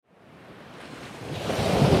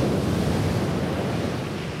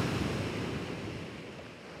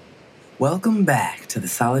Welcome back to the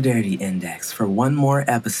Solidarity Index for one more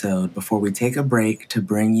episode before we take a break to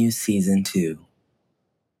bring you Season 2.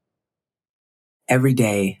 Every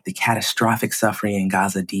day, the catastrophic suffering in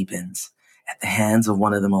Gaza deepens at the hands of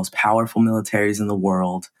one of the most powerful militaries in the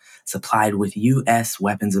world, supplied with U.S.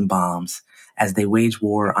 weapons and bombs as they wage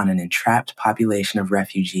war on an entrapped population of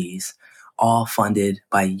refugees, all funded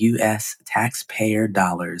by U.S. taxpayer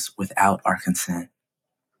dollars without our consent.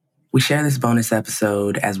 We share this bonus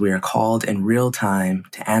episode as we are called in real time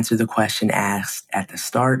to answer the question asked at the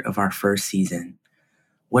start of our first season.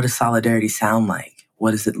 What does solidarity sound like?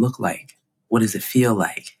 What does it look like? What does it feel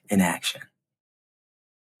like in action?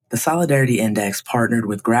 The Solidarity Index partnered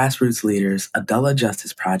with grassroots leaders Abdullah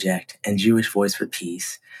Justice Project and Jewish Voice for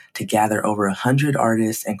Peace to gather over 100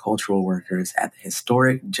 artists and cultural workers at the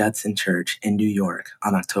historic Judson Church in New York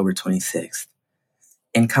on October 26th.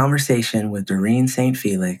 In conversation with Doreen St.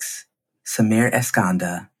 Felix, Samir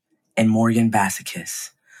Eskanda, and Morgan Basakis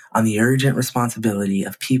on the urgent responsibility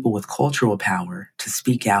of people with cultural power to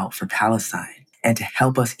speak out for Palestine and to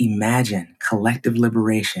help us imagine collective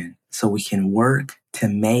liberation so we can work to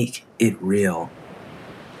make it real.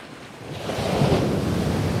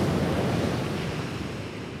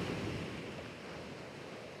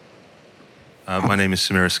 My name is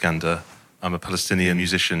Samir Eskanda. I'm a Palestinian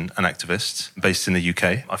musician and activist based in the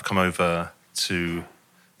UK. I've come over to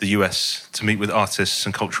the US to meet with artists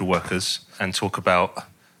and cultural workers and talk about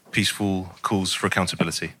peaceful calls for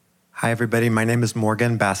accountability. Hi, everybody. My name is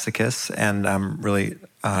Morgan Basakis, and I'm really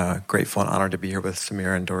grateful and honored to be here with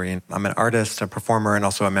Samir and Doreen. I'm an artist, a performer, and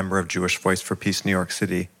also a member of Jewish Voice for Peace New York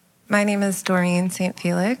City. My name is Doreen St.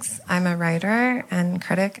 Felix. I'm a writer and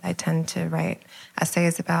critic. I tend to write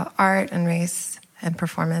essays about art and race and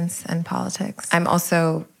performance and politics. I'm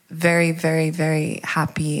also very, very, very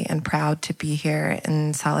happy and proud to be here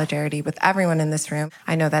in solidarity with everyone in this room.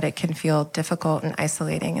 I know that it can feel difficult and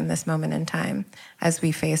isolating in this moment in time as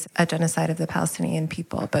we face a genocide of the Palestinian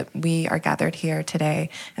people, but we are gathered here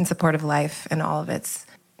today in support of life and all of its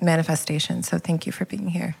manifestations. So thank you for being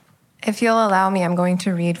here. If you'll allow me, I'm going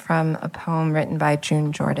to read from a poem written by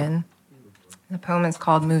June Jordan. The poem is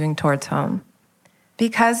called Moving Towards Home.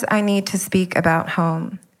 Because I need to speak about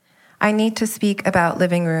home. I need to speak about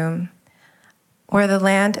living room, where the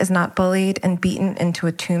land is not bullied and beaten into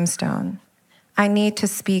a tombstone. I need to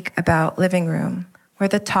speak about living room, where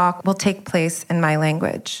the talk will take place in my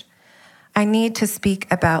language. I need to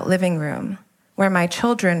speak about living room, where my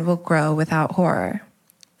children will grow without horror.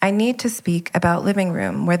 I need to speak about living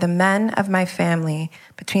room, where the men of my family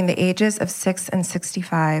between the ages of 6 and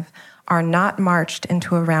 65 are not marched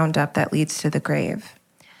into a roundup that leads to the grave.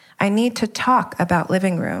 I need to talk about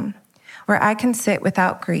living room, where I can sit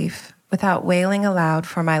without grief, without wailing aloud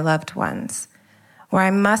for my loved ones, where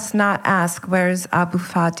I must not ask, where's Abu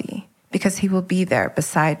Fadi, because he will be there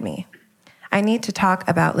beside me. I need to talk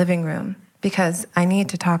about living room, because I need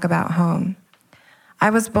to talk about home. I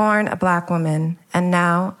was born a Black woman, and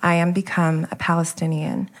now I am become a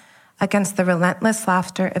Palestinian. Against the relentless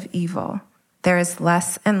laughter of evil, there is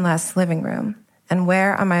less and less living room. And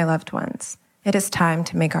where are my loved ones? It is time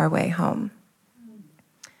to make our way home.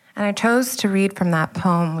 And I chose to read from that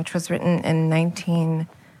poem, which was written in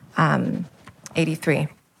 1983,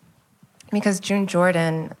 because June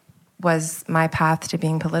Jordan was my path to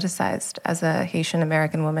being politicized as a Haitian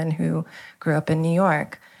American woman who grew up in New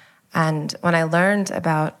York. And when I learned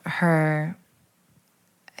about her,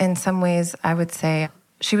 in some ways, I would say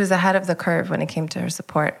she was ahead of the curve when it came to her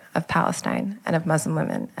support of Palestine and of Muslim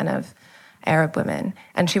women and of Arab women.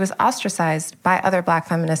 And she was ostracized by other Black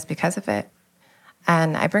feminists because of it.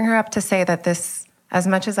 And I bring her up to say that this, as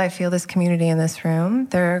much as I feel this community in this room,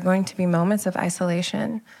 there are going to be moments of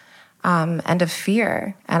isolation and of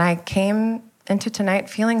fear. And I came into tonight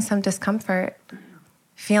feeling some discomfort,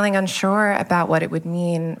 feeling unsure about what it would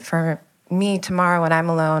mean for me tomorrow when I'm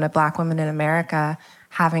alone, a Black woman in America,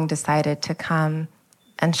 having decided to come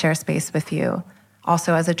and share space with you.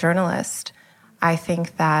 Also, as a journalist, I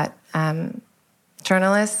think that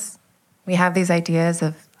journalists, we have these ideas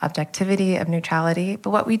of objectivity, of neutrality,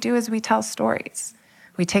 but what we do is we tell stories.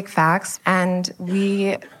 We take facts and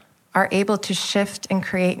we are able to shift and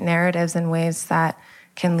create narratives in ways that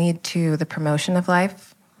can lead to the promotion of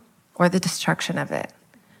life or the destruction of it.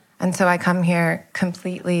 And so I come here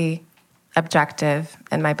completely objective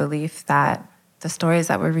in my belief that the stories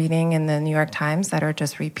that we're reading in the New York Times that are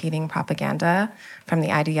just repeating propaganda from the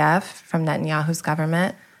IDF, from Netanyahu's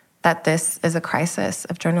government, that this is a crisis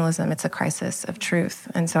of journalism. It's a crisis of truth.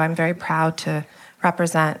 And so I'm very proud to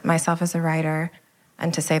represent myself as a writer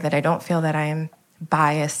and to say that I don't feel that I am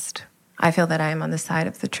biased. I feel that I am on the side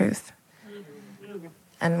of the truth.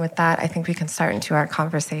 And with that, I think we can start into our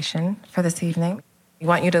conversation for this evening. We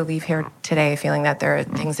want you to leave here today feeling that there are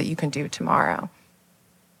things that you can do tomorrow.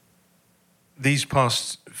 These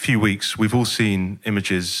past few weeks, we've all seen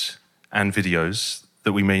images and videos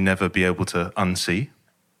that we may never be able to unsee.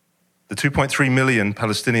 The 2.3 million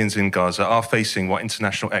Palestinians in Gaza are facing what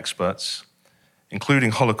international experts,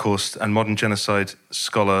 including Holocaust and modern genocide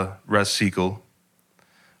scholar Raz Siegel,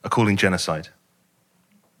 are calling genocide.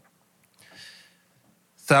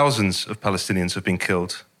 Thousands of Palestinians have been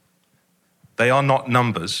killed. They are not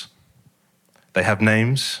numbers. They have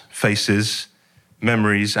names, faces,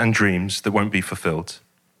 memories, and dreams that won't be fulfilled.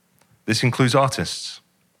 This includes artists.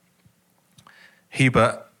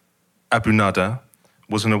 Hiba Abu Nada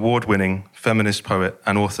was an award-winning feminist poet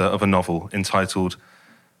and author of a novel entitled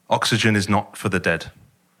Oxygen is Not for the Dead.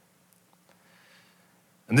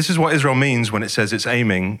 And this is what Israel means when it says it's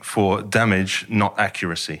aiming for damage, not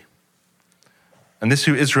accuracy. And this is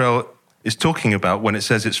who Israel is talking about when it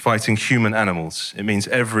says it's fighting human animals. It means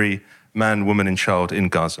every man, woman, and child in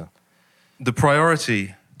Gaza. The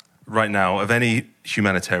priority right now of any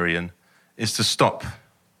humanitarian is to stop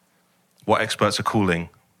what experts are calling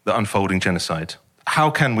the unfolding genocide.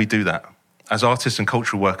 How can we do that? As artists and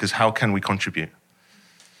cultural workers, how can we contribute?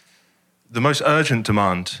 The most urgent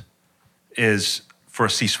demand is for a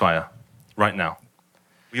ceasefire right now.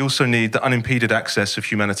 We also need the unimpeded access of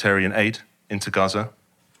humanitarian aid into Gaza.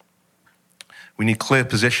 We need clear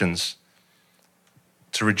positions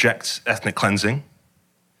to reject ethnic cleansing.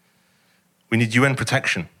 We need UN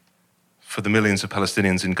protection for the millions of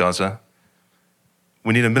Palestinians in Gaza.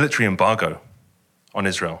 We need a military embargo on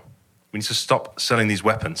Israel. We need to stop selling these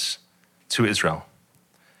weapons to Israel.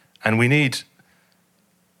 And we need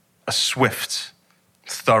a swift,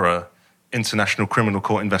 thorough international criminal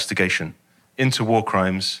court investigation into war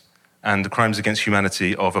crimes and the crimes against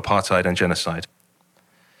humanity of apartheid and genocide.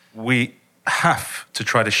 We have to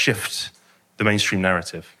try to shift the mainstream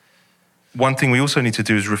narrative. One thing we also need to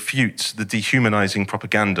do is refute the dehumanizing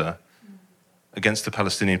propaganda against the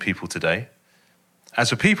Palestinian people today.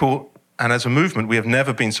 As a people and as a movement, we have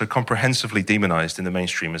never been so comprehensively demonized in the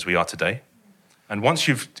mainstream as we are today. And once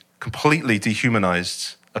you've completely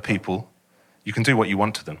dehumanized a people, you can do what you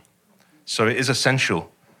want to them. So it is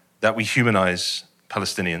essential that we humanize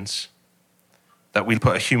Palestinians, that we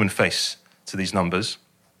put a human face to these numbers,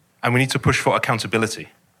 and we need to push for accountability.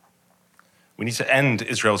 We need to end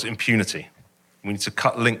Israel's impunity. We need to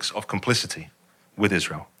cut links of complicity with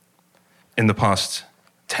Israel. In the past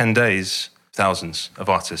 10 days, thousands of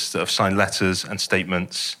artists that have signed letters and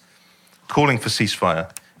statements calling for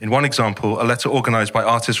ceasefire. In one example, a letter organized by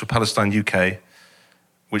Artists for Palestine UK,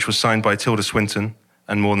 which was signed by Tilda Swinton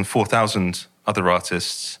and more than 4,000 other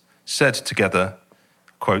artists, said together,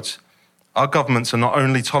 quote, "Our governments are not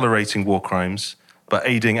only tolerating war crimes, but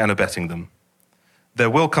aiding and abetting them. There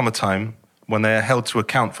will come a time when they are held to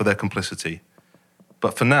account for their complicity.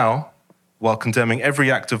 But for now, while condemning every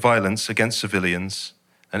act of violence against civilians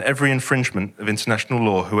and every infringement of international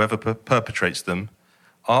law, whoever perpetrates them,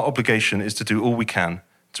 our obligation is to do all we can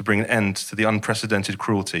to bring an end to the unprecedented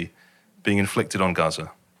cruelty being inflicted on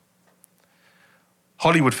Gaza."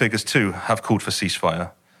 Hollywood figures too have called for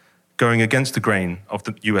ceasefire, going against the grain of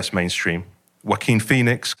the US mainstream. Joaquin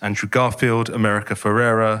Phoenix, Andrew Garfield, America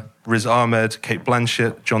Ferrera, Riz Ahmed, Cate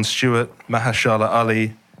Blanchett, Jon Stewart, Mahershala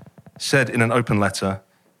Ali said in an open letter,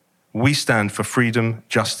 "We stand for freedom,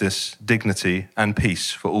 justice, dignity, and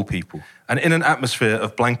peace for all people." And in an atmosphere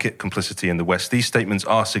of blanket complicity in the West, these statements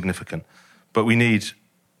are significant, but we need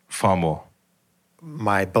far more.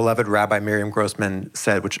 My beloved Rabbi Miriam Grossman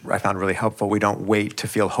said, which I found really helpful, we don't wait to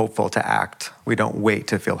feel hopeful to act. We don't wait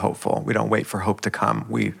to feel hopeful. We don't wait for hope to come.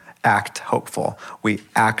 We act hopeful. We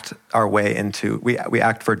act our way into, we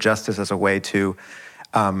act for justice as a way to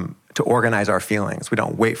organize our feelings. We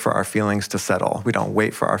don't wait for our feelings to settle. We don't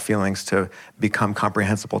wait for our feelings to become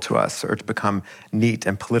comprehensible to us or to become neat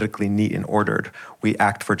and politically neat and ordered. We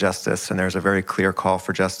act for justice, and there's a very clear call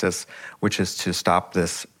for justice, which is to stop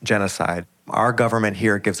this genocide. Our government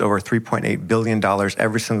here gives over $3.8 billion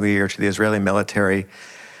every single year to the Israeli military,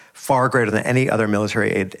 far greater than any other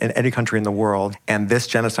military aid in any country in the world. And this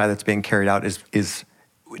genocide that's being carried out is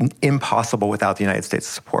impossible without the United States'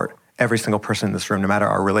 support. Every single person in this room, no matter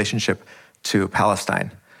our relationship to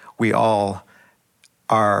Palestine, we all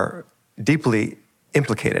are deeply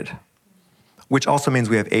implicated, which also means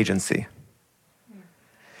we have agency.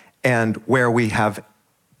 And where we have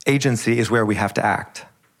agency is where we have to act.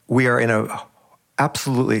 We are in an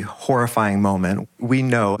absolutely horrifying moment. We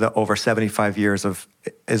know that over 75 years of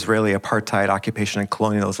Israeli apartheid, occupation, and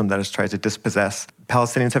colonialism that has tried to dispossess,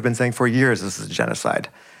 Palestinians have been saying for years this is a genocide.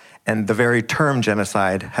 And the very term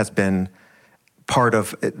genocide has been part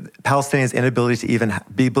of Palestinians' inability to even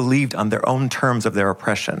be believed on their own terms of their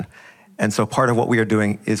oppression. And so part of what we are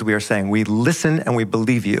doing is we are saying, we listen and we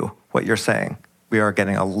believe you, what you're saying. We are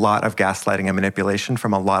getting a lot of gaslighting and manipulation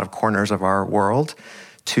from a lot of corners of our world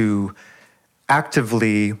to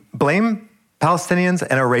actively blame Palestinians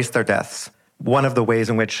and erase their deaths. One of the ways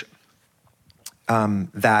in which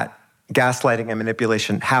that gaslighting and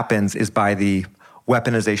manipulation happens is by the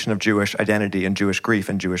weaponization of Jewish identity and Jewish grief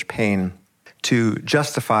and Jewish pain to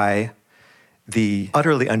justify the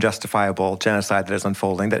utterly unjustifiable genocide that is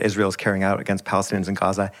unfolding, that Israel is carrying out against Palestinians in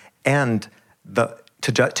Gaza, and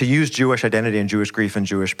to use Jewish identity and Jewish grief and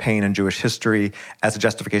Jewish pain and Jewish history as a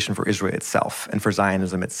justification for Israel itself and for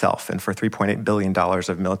Zionism itself and for $3.8 billion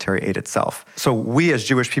of military aid itself. So we as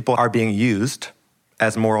Jewish people are being used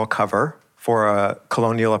as moral cover for a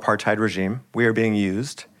colonial apartheid regime. We are being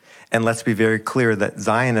used. And let's be very clear that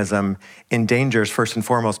Zionism endangers first and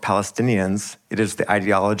foremost Palestinians. It is the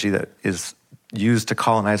ideology that is used to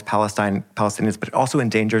colonize Palestinians, but it also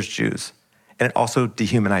endangers Jews. And it also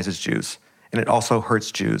dehumanizes Jews. And it also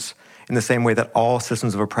hurts Jews in the same way that all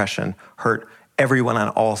systems of oppression hurt everyone on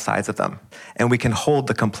all sides of them. And we can hold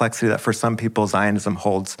the complexity that for some people Zionism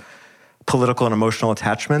holds political and emotional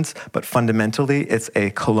attachments, but fundamentally it's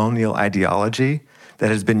a colonial ideology that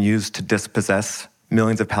has been used to dispossess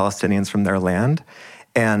millions of Palestinians from their land.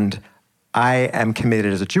 And I am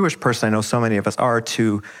committed as a Jewish person, I know so many of us are,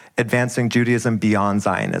 to advancing Judaism beyond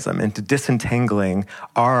Zionism and to disentangling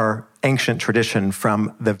our ancient tradition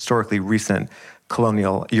from the historically recent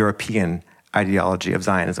colonial European ideology of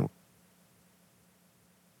Zionism.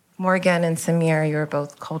 Morgan and Samir, you're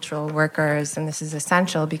both cultural workers, and this is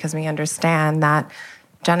essential because we understand that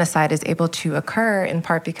genocide is able to occur in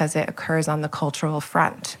part because it occurs on the cultural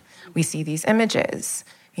front. We see these images.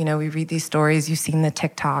 You know, we read these stories. You've seen the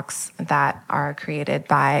TikToks that are created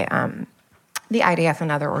by the IDF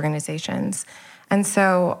and other organizations. And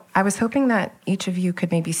so I was hoping that each of you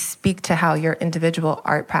could maybe speak to how your individual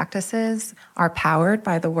art practices are powered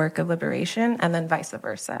by the work of liberation, and then vice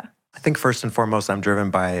versa. I think first and foremost, I'm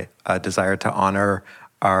driven by a desire to honor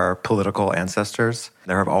our political ancestors.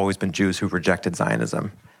 There have always been Jews who rejected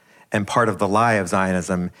Zionism. And part of the lie of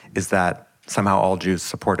Zionism is that somehow all Jews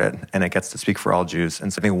support it, and it gets to speak for all Jews.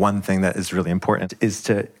 And so I think one thing that is really important is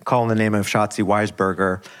to call in the name of Shotzi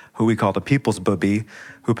Weisberger, who we called a people's booby,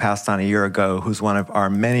 who passed on a year ago, who's one of our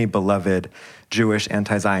many beloved Jewish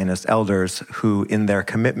anti-Zionist elders who, in their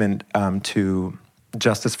commitment to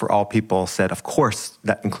justice for all people, said, of course,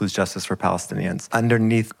 that includes justice for Palestinians.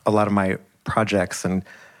 Underneath a lot of my projects and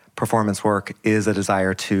performance work is a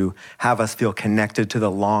desire to have us feel connected to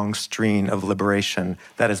the long stream of liberation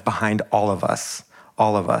that is behind all of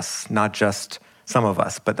us, not just some of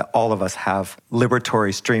us, but that all of us have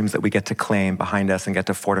liberatory streams that we get to claim behind us and get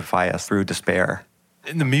to fortify us through despair.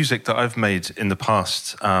 In the music that I've made in the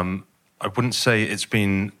past, I wouldn't say it's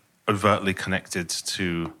been overtly connected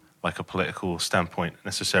to like a political standpoint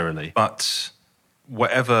necessarily, but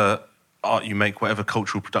whatever art you make, whatever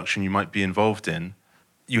cultural production you might be involved in,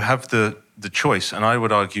 you have the choice, and I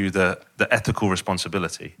would argue the ethical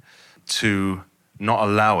responsibility to not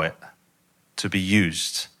allow it to be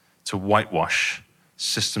used to whitewash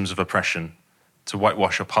systems of oppression, to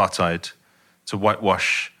whitewash apartheid, to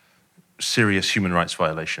whitewash serious human rights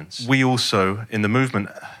violations. We also, in the movement,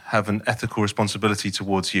 have an ethical responsibility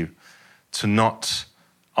towards you to not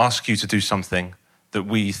ask you to do something that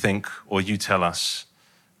we think or you tell us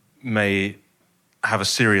may have a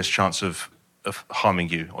serious chance of harming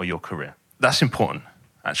you or your career. That's important,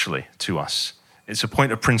 actually, to us. It's a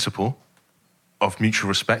point of principle, of mutual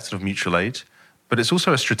respect and of mutual aid, but it's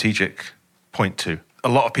also a strategic point too. A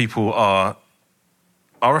lot of people are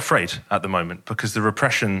afraid at the moment because the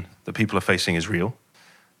repression that people are facing is real,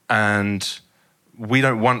 and we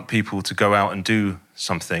don't want people to go out and do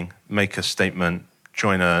something, make a statement,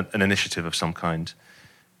 join an initiative of some kind,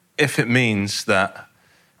 if it means that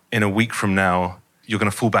in a week from now, you're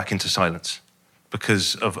going to fall back into silence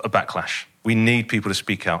because of a backlash. We need people to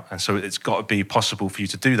speak out, and so it's got to be possible for you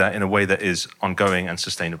to do that in a way that is ongoing and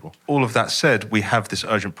sustainable. All of that said, we have this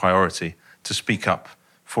urgent priority to speak up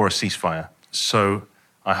for a ceasefire. So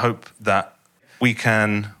I hope that we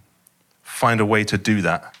can find a way to do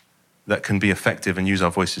that can be effective and use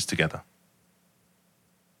our voices together.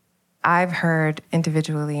 I've heard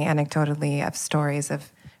individually, anecdotally, of stories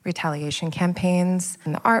of retaliation campaigns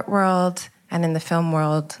in the art world and in the film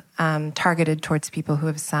world targeted towards people who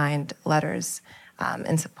have signed letters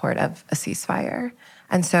in support of a ceasefire.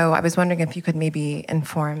 And so I was wondering if you could maybe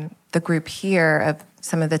inform the group here of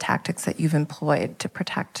some of the tactics that you've employed to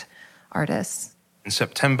protect artists. In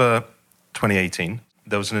September 2018,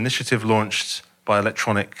 there was an initiative launched by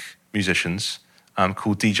electronic musicians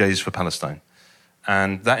called DJs for Palestine.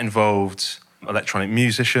 And that involved electronic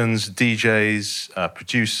musicians, DJs,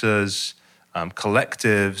 producers,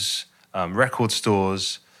 collectives, record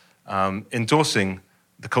stores, endorsing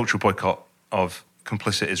the cultural boycott of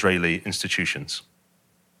complicit Israeli institutions.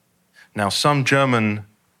 Now, some German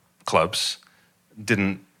clubs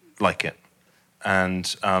didn't like it, and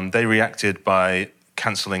they reacted by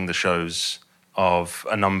cancelling the shows of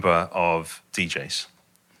a number of DJs.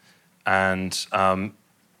 And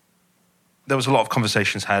there was a lot of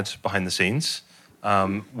conversations had behind the scenes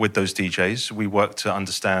with those DJs. We worked to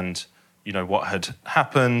understand, what had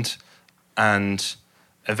happened, and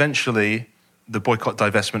eventually the Boycott,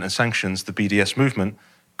 Divestment and Sanctions, the BDS movement,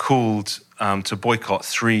 called to boycott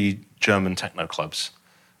 3 German techno clubs,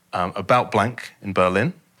 About Blank in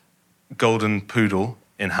Berlin, Golden Pudel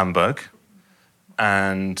in Hamburg,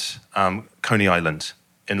 and Coney Island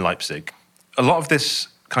in Leipzig. A lot of this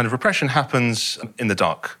kind of repression happens in the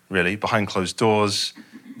dark, really, behind closed doors.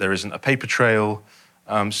 There isn't a paper trail.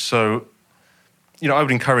 So, I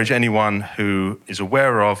would encourage anyone who is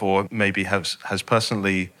aware of or maybe has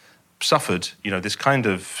personally suffered, this kind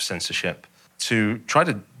of censorship to try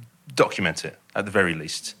to document it at the very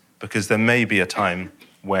least, because there may be a time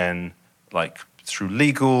when, through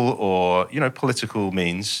legal or, political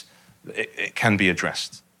means, it can be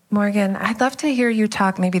addressed. Morgan, I'd love to hear you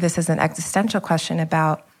talk, maybe this is an existential question,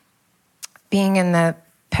 about being in the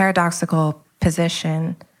paradoxical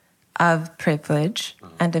position of privilege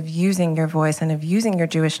and of using your voice and of using your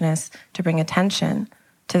Jewishness to bring attention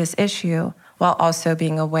to this issue, while also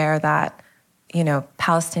being aware that,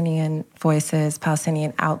 Palestinian voices,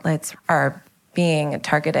 Palestinian outlets are being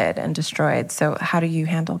targeted and destroyed. So how do you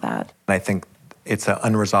handle that? I think it's an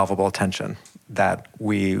unresolvable tension that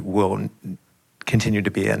we will continue to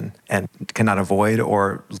be in and cannot avoid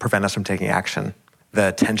or prevent us from taking action.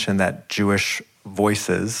 The tension that Jewish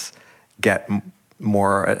voices get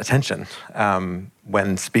more attention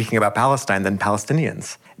when speaking about Palestine than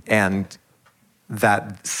Palestinians. And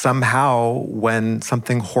that somehow when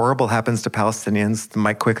something horrible happens to Palestinians, the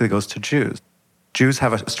mic quickly goes to Jews. Jews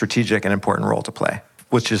have a strategic and important role to play,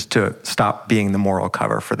 which is to stop being the moral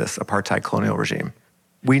cover for this apartheid colonial regime.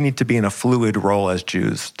 We need to be in a fluid role as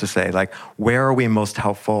Jews to say, where are we most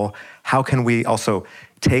helpful? How can we also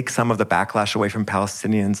take some of the backlash away from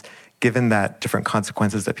Palestinians, given that different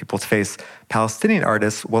consequences that people face? Palestinian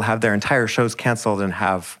artists will have their entire shows canceled and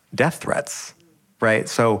have death threats, right?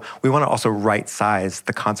 So we want to also right-size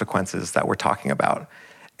the consequences that we're talking about.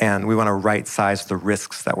 And we want to right-size the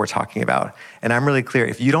risks that we're talking about. And I'm really clear,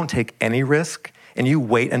 if you don't take any risk and you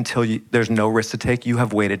wait until there's no risk to take, you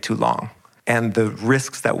have waited too long. And the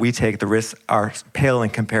risks that we take, the risks are pale in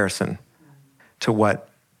comparison to what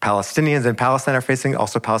Palestinians in Palestine are facing,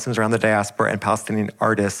 also Palestinians around the diaspora, and Palestinian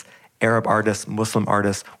artists, Arab artists, Muslim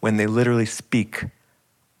artists, when they literally speak.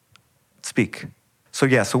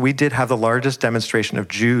 So we did have the largest demonstration of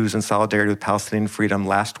Jews in solidarity with Palestinian freedom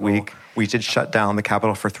last week. We did shut down the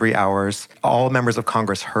Capitol for 3 hours. All members of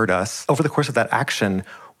Congress heard us. Over the course of that action,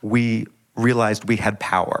 we realized we had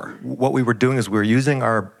power. What we were doing is we were using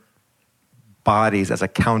our bodies as a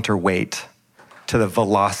counterweight to the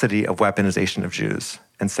velocity of weaponization of Jews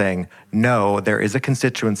and saying, no, there is a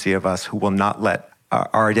constituency of us who will not let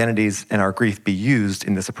our identities and our grief be used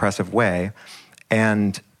in this oppressive way.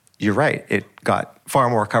 And you're right, it got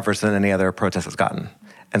far more coverage than any other protest has gotten.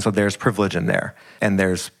 And so there's privilege in there, and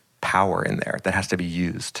there's power in there that has to be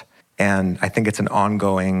used. And I think it's an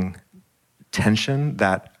ongoing tension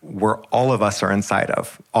that all of us are inside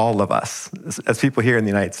of, all of us, as people here in the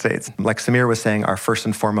United States. Like Samir was saying, our first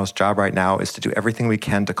and foremost job right now is to do everything we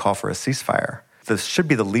can to call for a ceasefire. This should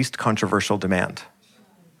be the least controversial demand.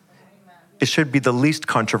 It should be the least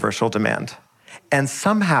controversial demand. And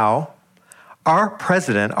somehow, our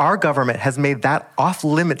president, our government has made that off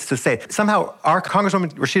limits to say. Somehow, our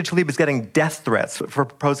Congresswoman Rashida Tlaib is getting death threats for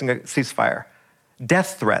proposing a ceasefire.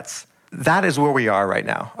 Death threats. That is where we are right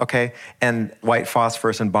now, okay? And white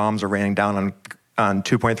phosphorus and bombs are raining down on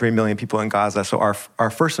 2.3 million people in Gaza. So our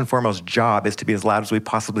first and foremost job is to be as loud as we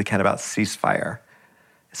possibly can about ceasefire.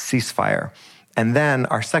 Ceasefire. And then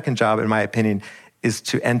our second job, in my opinion, is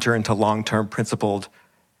to enter into long-term principled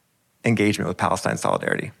engagement with Palestine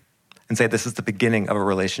solidarity and say this is the beginning of a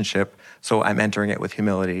relationship, so I'm entering it with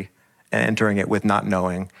humility and entering it with not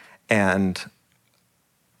knowing and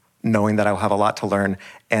knowing that I will have a lot to learn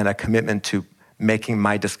and a commitment to making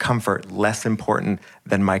my discomfort less important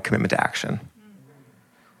than my commitment to action.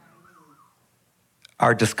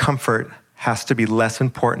 Our discomfort has to be less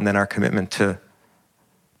important than our commitment to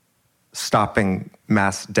stopping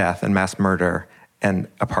mass death and mass murder and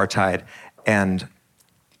apartheid. And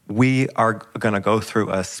we are going to go through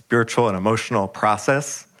a spiritual and emotional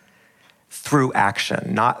process through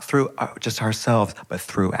action, not through just ourselves, but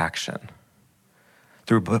through action,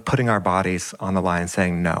 through putting our bodies on the line,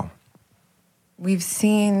 saying no. We've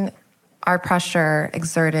seen our pressure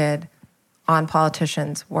exerted on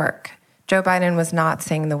politicians work. Joe Biden was not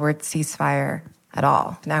saying the word ceasefire at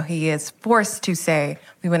all. Now he is forced to say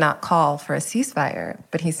we would not call for a ceasefire,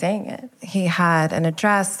 but he's saying it. He had an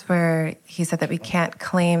address where he said that we can't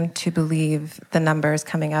claim to believe the numbers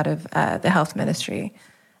coming out of the health ministry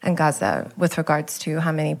in Gaza with regards to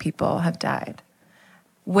how many people have died,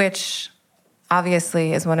 which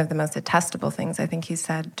obviously is one of the most detestable things I think he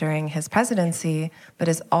said during his presidency, but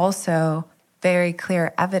is also very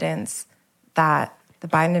clear evidence that the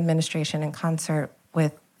Biden administration, in concert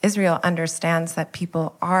with Israel, understands that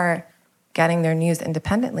people are getting their news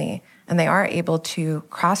independently and they are able to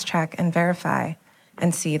cross-check and verify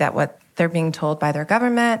and see that what they're being told by their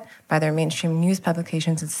government, by their mainstream news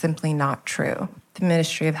publications, is simply not true. The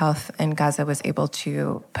Ministry of Health in Gaza was able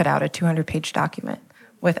to put out a 200-page document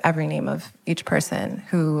with every name of each person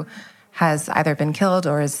who has either been killed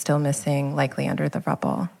or is still missing, likely under the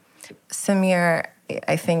rubble. Samir,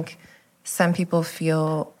 I think some people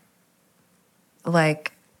feel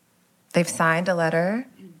like they've signed a letter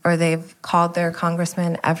or they've called their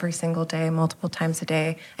congressman every single day, multiple times a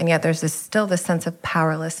day, and yet there's still this sense of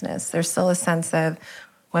powerlessness. There's still a sense of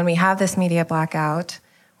when we have this media blackout,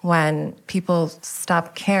 when people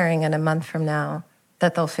stop caring in a month from now,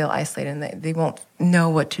 that they'll feel isolated and they won't know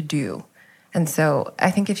what to do. And so I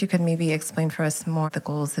think if you could maybe explain for us more the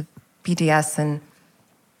goals of BDS and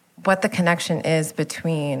what the connection is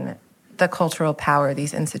between the cultural power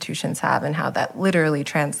these institutions have and how that literally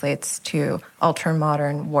translates to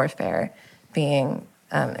ultra-modern warfare being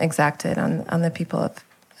exacted on the people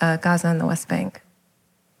of Gaza and the West Bank.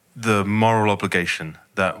 The moral obligation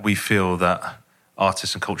that we feel that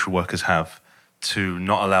artists and cultural workers have to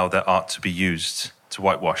not allow their art to be used to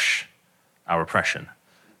whitewash our oppression,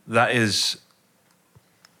 that is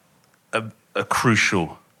a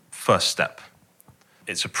crucial first step.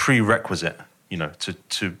 It's a prerequisite,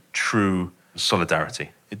 to true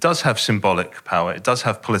solidarity. It does have symbolic power, it does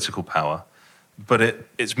have political power, but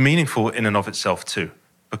it's meaningful in and of itself too,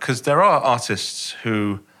 because there are artists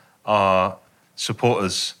who are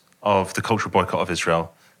supporters of the cultural boycott of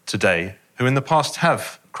Israel today, who in the past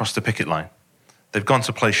have crossed the picket line. They've gone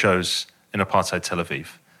to play shows in apartheid Tel Aviv.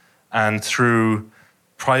 And through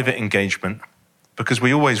private engagement, because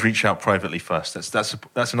we always reach out privately first,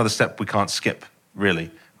 that's another step we can't skip,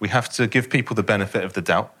 really. We have to give people the benefit of the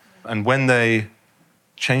doubt. And when they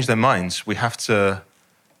change their minds, we have to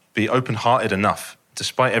be open-hearted enough,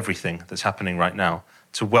 despite everything that's happening right now,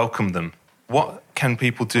 to welcome them. What can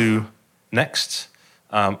people do next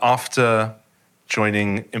after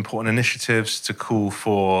joining important initiatives to call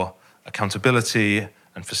for accountability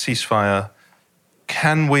and for ceasefire?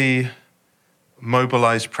 Can we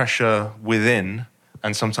mobilize pressure within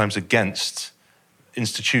and sometimes against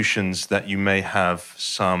institutions that you may have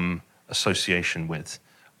some association with,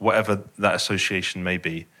 whatever that association may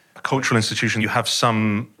be? A cultural institution, you have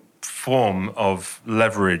some form of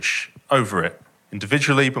leverage over it,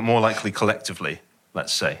 individually, but more likely collectively,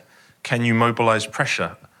 let's say. Can you mobilize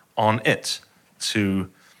pressure on it to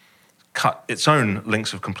cut its own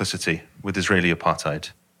links of complicity with Israeli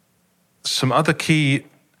apartheid? Some other key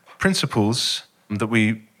principles that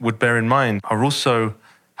we would bear in mind are also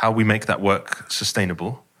how we make that work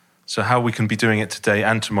sustainable. So how we can be doing it today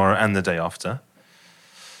and tomorrow and the day after.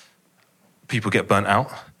 People get burnt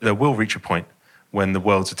out. There will reach a point when the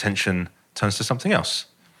world's attention turns to something else.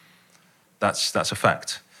 That's a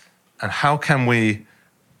fact. And how can we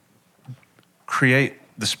create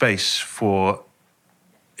the space for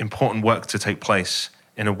important work to take place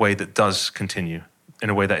in a way that does continue, in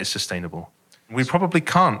a way that is sustainable? We probably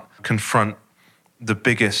can't confront the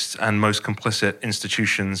biggest and most complicit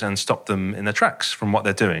institutions and stop them in their tracks from what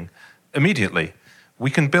they're doing immediately.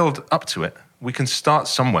 We can build up to it. We can start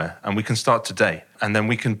somewhere, and we can start today. And then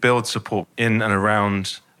we can build support in and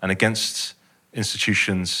around and against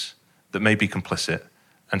institutions that may be complicit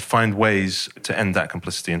and find ways to end that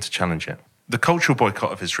complicity and to challenge it. The cultural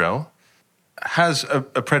boycott of Israel has a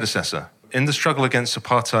predecessor. In the struggle against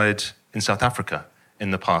apartheid in South Africa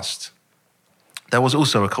in the past, there was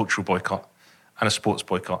also a cultural boycott and a sports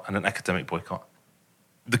boycott and an academic boycott.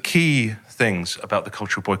 The key things about the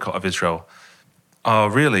cultural boycott of Israel are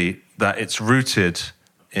really that it's rooted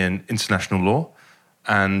in international law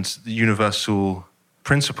and the universal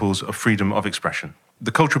principles of freedom of expression.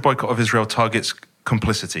 The cultural boycott of Israel targets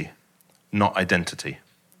complicity not identity.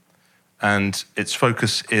 And its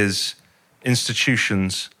focus is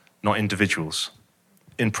institutions, not individuals.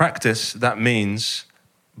 In practice, that means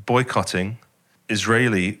boycotting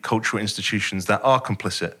Israeli cultural institutions that are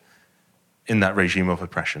complicit in that regime of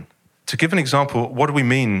oppression. To give an example, what do we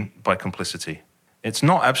mean by complicity? It's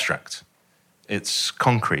not abstract, it's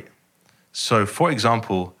concrete. So, for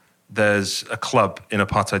example, there's a club in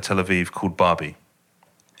apartheid Tel Aviv called Barbie.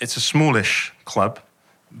 It's a smallish club,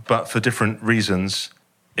 but for different reasons,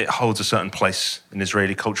 it holds a certain place in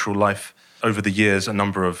Israeli cultural life. Over the years, a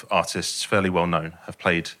number of artists, fairly well known, have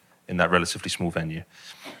played in that relatively small venue.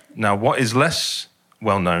 Now, what is less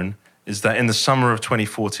well known is that in the summer of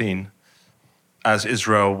 2014, as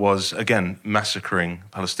Israel was again massacring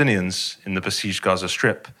Palestinians in the besieged Gaza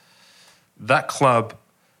Strip, that club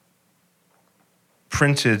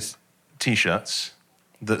printed T-shirts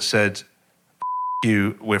that said,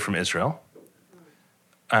 "You, we're from Israel."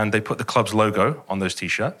 And they put the club's logo on those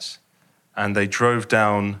T-shirts, and they drove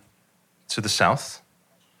down to the south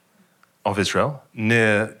of Israel,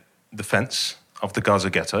 near the fence of the Gaza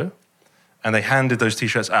ghetto, and they handed those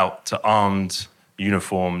T-shirts out to armed,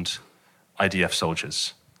 uniformed IDF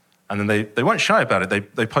soldiers. And then they weren't shy about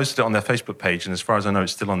it. They posted it on their Facebook page, and as far as I know,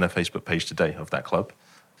 it's still on their Facebook page today of that club.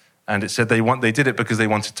 And it said they did it because they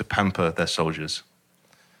wanted to pamper their soldiers.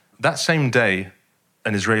 That same day,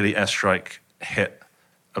 an Israeli airstrike hit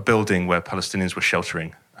a building where Palestinians were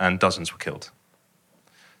sheltering, and dozens were killed.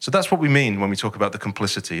 So that's what we mean when we talk about the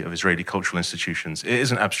complicity of Israeli cultural institutions. It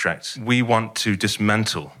isn't abstract. We want to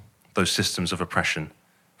dismantle those systems of oppression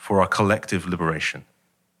for our collective liberation.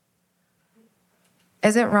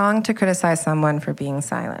 Is it wrong to criticize someone for being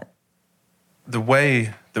silent? The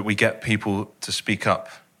way that we get people to speak up,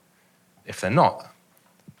 if they're not,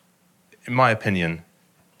 in my opinion,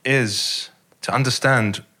 is to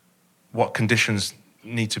understand what conditions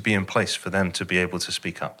need to be in place for them to be able to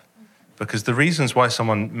speak up. Because the reasons why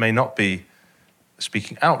someone may not be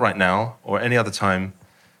speaking out right now or any other time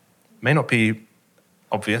may not be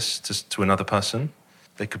obvious to another person.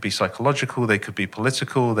 They could be psychological, they could be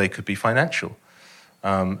political, they could be financial.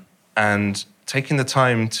 And taking the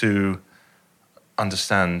time to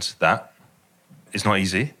understand that is not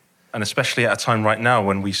easy. And especially at a time right now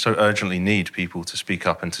when we so urgently need people to speak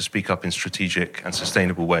up and to speak up in strategic and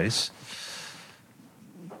sustainable ways.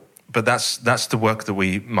 But that's the work that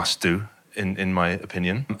we must do, in my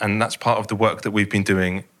opinion. And that's part of the work that we've been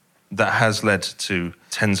doing that has led to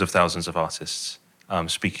tens of thousands of artists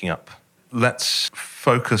speaking up. Let's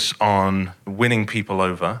focus on winning people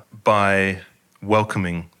over by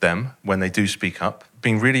welcoming them when they do speak up,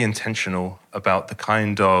 being really intentional about the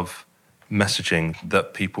kind of messaging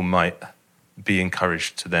that people might be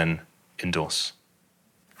encouraged to then endorse.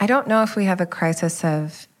 I don't know if we have a crisis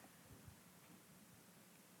of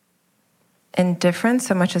indifference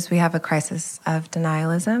so much as we have a crisis of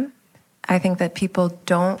denialism. I think that people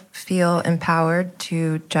don't feel empowered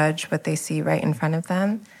to judge what they see right in front of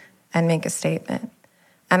them and make a statement.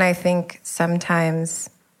 And I think sometimes,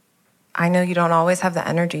 I know you don't always have the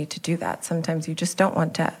energy to do that. Sometimes you just don't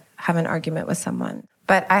want to have an argument with someone.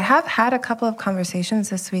 But I have had a couple of conversations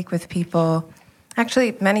this week with people,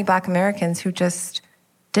 actually many Black Americans, who just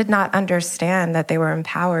did not understand that they were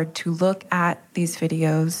empowered to look at these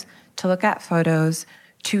videos, to look at photos,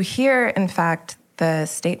 to hear, in fact, the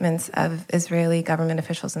statements of Israeli government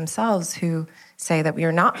officials themselves who say that we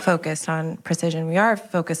are not focused on precision, we are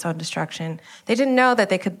focused on destruction. They didn't know that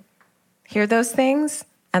they could hear those things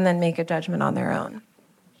and then make a judgment on their own.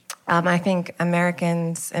 I think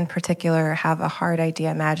Americans in particular have a hard idea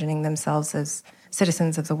imagining themselves as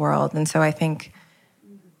citizens of the world. And so I think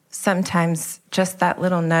sometimes just that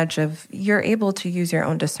little nudge of you're able to use your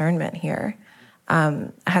own discernment here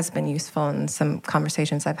has been useful in some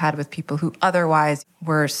conversations I've had with people who otherwise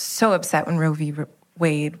were so upset when Roe v.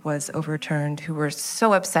 Wade was overturned, who were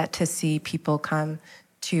so upset to see people come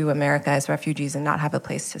to America as refugees and not have a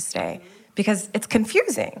place to stay. Because it's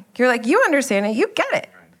confusing. You're like, you understand it, you get it.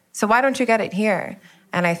 So why don't you get it here?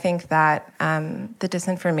 And I think that the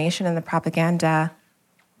disinformation and the propaganda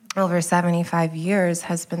over 75 years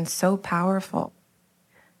has been so powerful.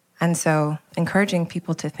 And so encouraging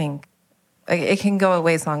people to think, it can go a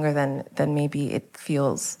ways longer than maybe it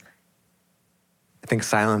feels. I think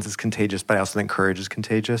silence is contagious, but I also think courage is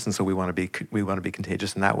contagious. And so we want to be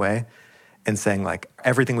contagious in that way. And saying like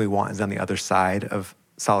everything we want is on the other side of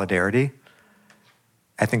solidarity.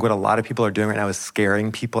 I think what a lot of people are doing right now is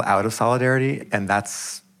scaring people out of solidarity, and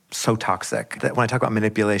that's so toxic. When I talk about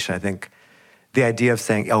manipulation, I think the idea of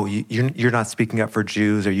saying, oh, you're not speaking up for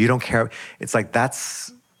Jews, or you don't care, it's like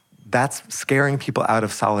that's scaring people out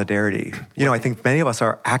of solidarity. You know, I think many of us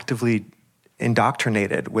are actively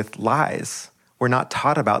indoctrinated with lies. We're not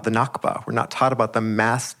taught about the Nakba. We're not taught about the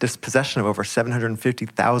mass dispossession of over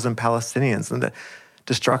 750,000 Palestinians and the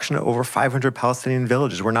destruction of over 500 Palestinian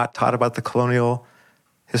villages. We're not taught about the colonial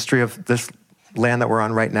history of this land that we're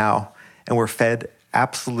on right now. And we're fed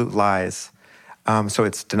absolute lies. So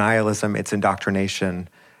it's denialism, it's indoctrination.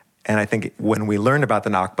 And I think when we learn about the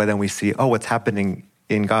Nakba, then we see, oh, what's happening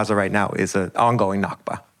in Gaza right now is an ongoing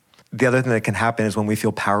Nakba. The other thing that can happen is when we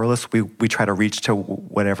feel powerless, we try to reach to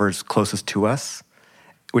whatever's closest to us,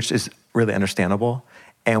 which is really understandable.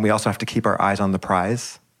 And we also have to keep our eyes on the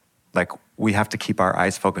prize. Like, we have to keep our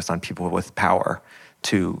eyes focused on people with power.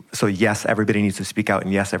 So yes, everybody needs to speak out,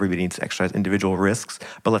 and yes, everybody needs to exercise individual risks,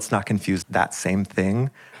 but let's not confuse that same thing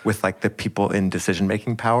with like the people in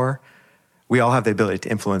decision-making power. We all have the ability to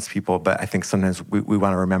influence people, but I think sometimes we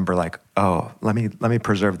want to remember like, oh, let me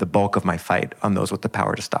preserve the bulk of my fight on those with the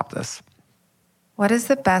power to stop this. What is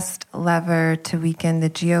the best lever to weaken the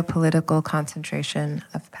geopolitical concentration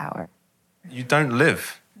of power? You don't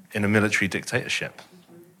live in a military dictatorship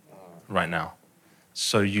right now.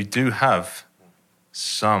 So you do have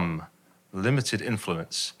some limited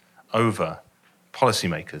influence over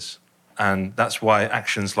policymakers. And that's why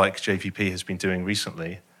actions like JVP has been doing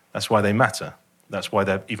recently, that's why they matter. That's why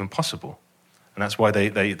they're even possible. And that's why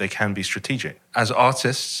they can be strategic. As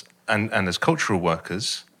artists and as cultural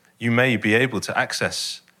workers, you may be able to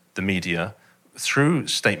access the media through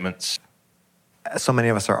statements. So many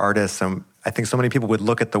of us are artists, and I think so many people would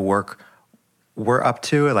look at the work we're up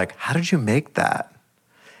to, like, how did you make that?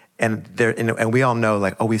 And we all know,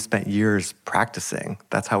 like, oh, we spent years practicing.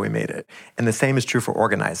 That's how we made it. And the same is true for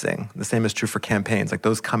organizing. The same is true for campaigns. Like,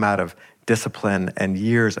 those come out of discipline and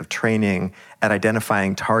years of training at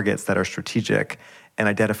identifying targets that are strategic and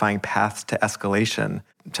identifying paths to escalation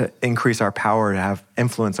to increase our power to have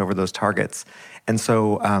influence over those targets. And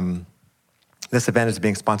so this event is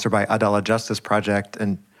being sponsored by Adalah Justice Project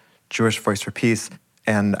and Jewish Voice for Peace.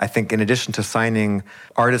 And I think in addition to signing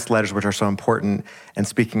artist letters, which are so important, and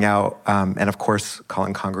speaking out, and of course,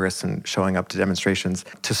 calling Congress and showing up to demonstrations,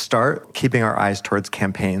 to start keeping our eyes towards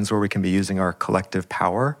campaigns where we can be using our collective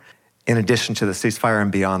power, in addition to the ceasefire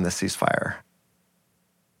and beyond the ceasefire.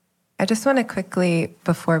 I just want to quickly,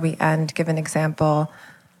 before we end, give an example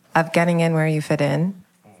of getting in where you fit in,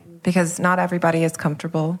 because not everybody is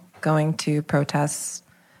comfortable going to protests.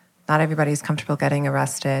 Not everybody's comfortable getting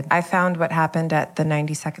arrested. I found what happened at the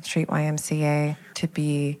 92nd Street YMCA to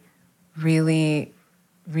be really,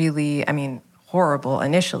 really, horrible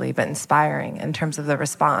initially, but inspiring in terms of the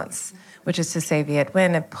response, which is to say Viet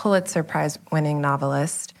Nguyen, a Pulitzer Prize-winning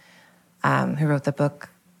novelist who wrote the book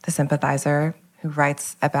The Sympathizer, who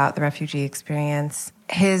writes about the refugee experience.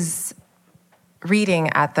 His reading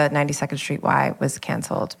at the 92nd Street Y was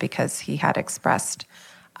canceled because he had expressed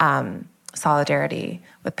solidarity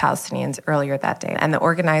with Palestinians earlier that day. And the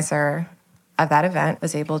organizer of that event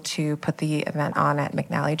was able to put the event on at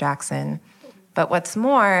McNally Jackson. But what's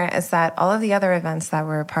more is that all of the other events that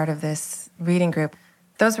were part of this reading group,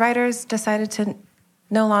 those writers decided to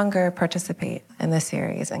no longer participate in this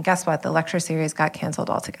series. And guess what? The lecture series got canceled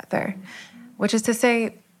altogether, which is to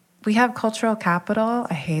say we have cultural capital.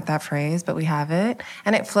 I hate that phrase, but we have it.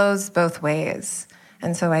 And it flows both ways.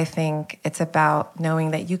 And so I think it's about knowing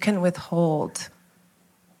that you can withhold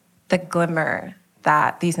the glimmer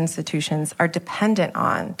that these institutions are dependent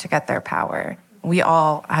on to get their power. We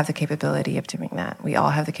all have the capability of doing that. We all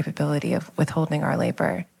have the capability of withholding our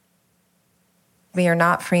labor. We are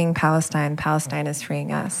not freeing Palestine. Palestine is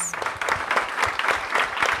freeing us.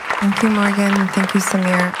 Thank you, Morgan. Thank you,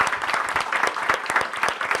 Samir.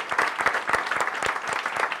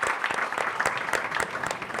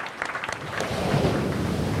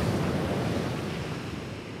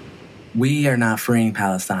 We are not freeing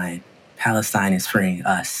Palestine. Palestine is freeing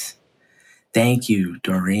us. Thank you,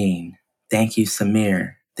 Doreen. Thank you,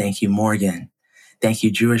 Samir. Thank you, Morgan. Thank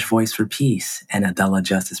you, Jewish Voice for Peace and Adalah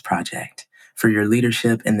Justice Project for your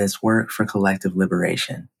leadership in this work for collective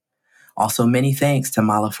liberation. Also, many thanks to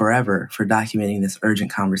Mala Forever for documenting this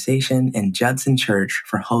urgent conversation and Judson Church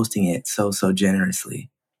for hosting it so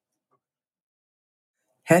generously.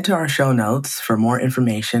 Head to our show notes for more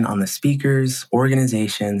information on the speakers,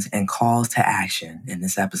 organizations, and calls to action in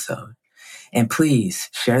this episode. And please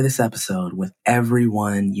share this episode with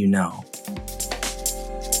everyone you know.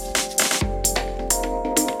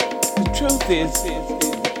 The truth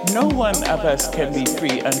is, no one of us can be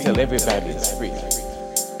free until everybody's free.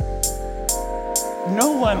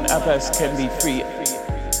 No one of us can be free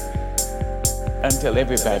until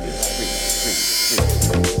everybody's free.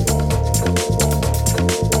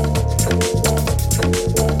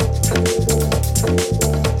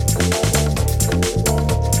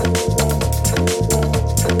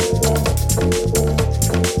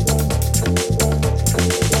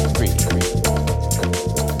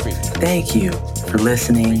 Thank you for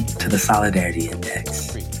listening to the Solidarity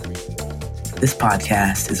Index. This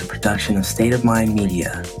podcast is a production of State of Mind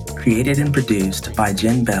Media, created and produced by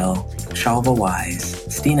Jen Bell, Shalva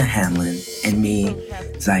Wise, Stina Hamlin, and me,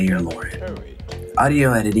 Zaire Lauren.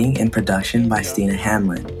 Audio editing and production by Stina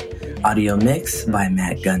Hamlin. Audio mix by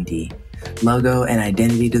Matt Gundy. Logo and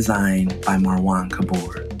identity design by Marwan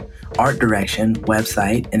Kabour. Art direction,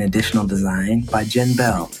 website, and additional design by Jen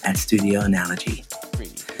Bell at Studio Analogy.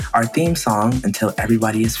 Our theme song, Until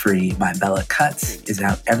Everybody is Free by Bella Cuts, is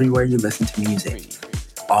out everywhere you listen to music.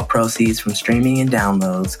 All proceeds from streaming and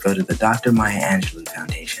downloads go to the Dr. Maya Angelou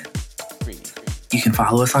Foundation. You can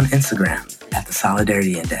follow us on Instagram at the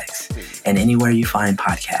Solidarity Index and anywhere you find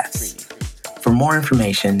podcasts. For more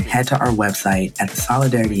information, head to our website at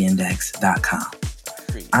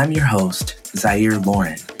thesolidarityindex.com. I'm your host, Zaire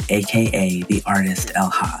Lauren, aka the artist El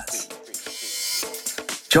Haz.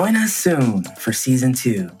 Join us soon for season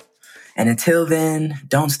 2. And until then,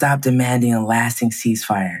 don't stop demanding a lasting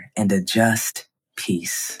ceasefire and a just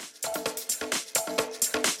peace.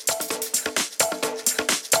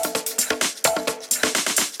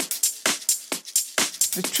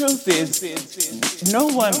 The truth is, no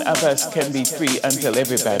one of us can be free until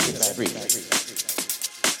everybody is free.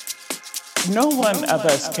 No one of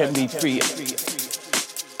us can be free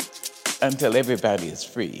until everybody is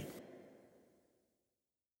free.